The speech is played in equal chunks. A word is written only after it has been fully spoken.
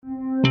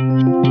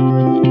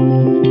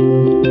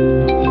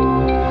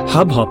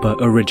Hubhopper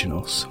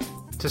Originals.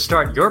 To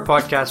start your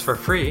podcast for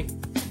free,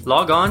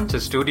 log on to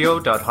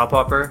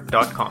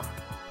studio.hubhopper.com.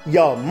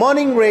 Your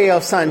morning ray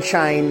of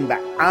sunshine by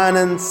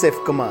Anand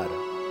Sivkumar.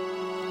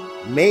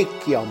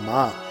 Make your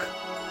mark.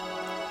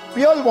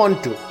 We all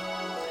want to,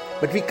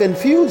 but we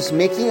confuse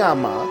making our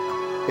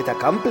mark with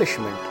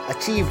accomplishment,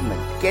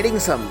 achievement, getting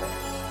somewhere.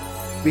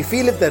 We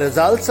feel if the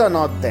results are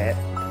not there,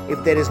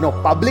 if there is no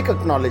public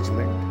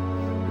acknowledgement,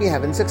 we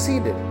haven't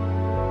succeeded.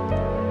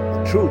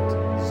 The truth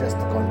is just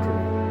the contrary.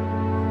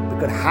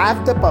 We could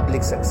have the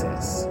public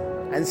success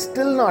and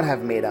still not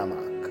have made our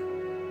mark.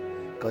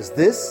 Because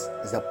this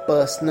is a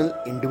personal,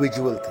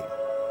 individual thing.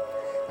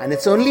 And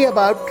it's only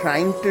about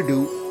trying to do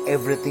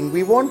everything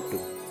we want to.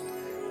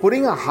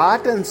 Putting our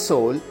heart and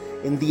soul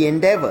in the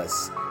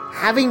endeavors,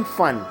 having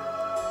fun,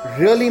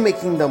 really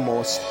making the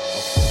most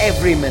of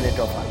every minute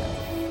of our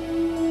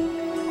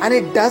life. And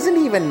it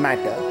doesn't even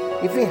matter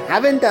if we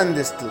haven't done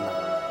this till now.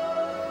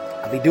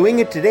 Are we doing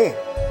it today?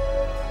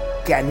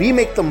 Can we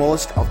make the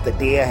most of the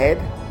day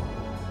ahead?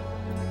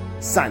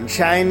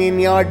 Sunshine in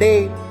your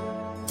day.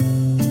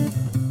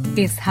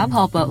 इस hub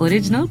hopper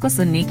original को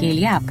सुनने के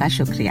लिए आपका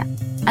शुक्रिया।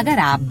 अगर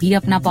आप भी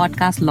अपना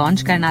पॉडकास्ट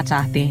लॉन्च करना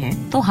चाहते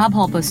हैं, तो हब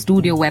हॉपर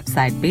स्टूडियो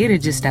वेबसाइट पे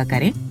रजिस्टर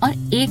करें और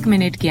 1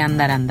 मिनट के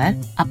अंदर अंदर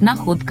अपना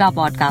खुद का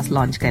पॉडकास्ट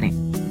लॉन्च करें।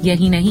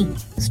 यही नहीं,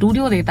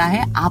 स्टूडियो देता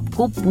है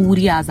आपको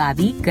पूरी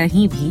आजादी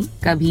कहीं भी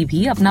कभी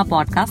भी अपना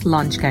पॉडकास्ट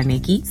लॉन्च करने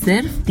की,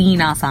 सिर्फ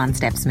 3 आसान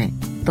स्टेप्स में।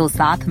 तो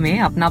साथ में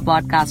अपना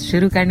पॉडकास्ट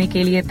शुरू करने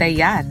के लिए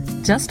तैयार?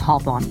 Just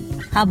hop on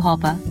hub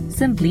hopper,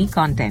 simply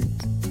content.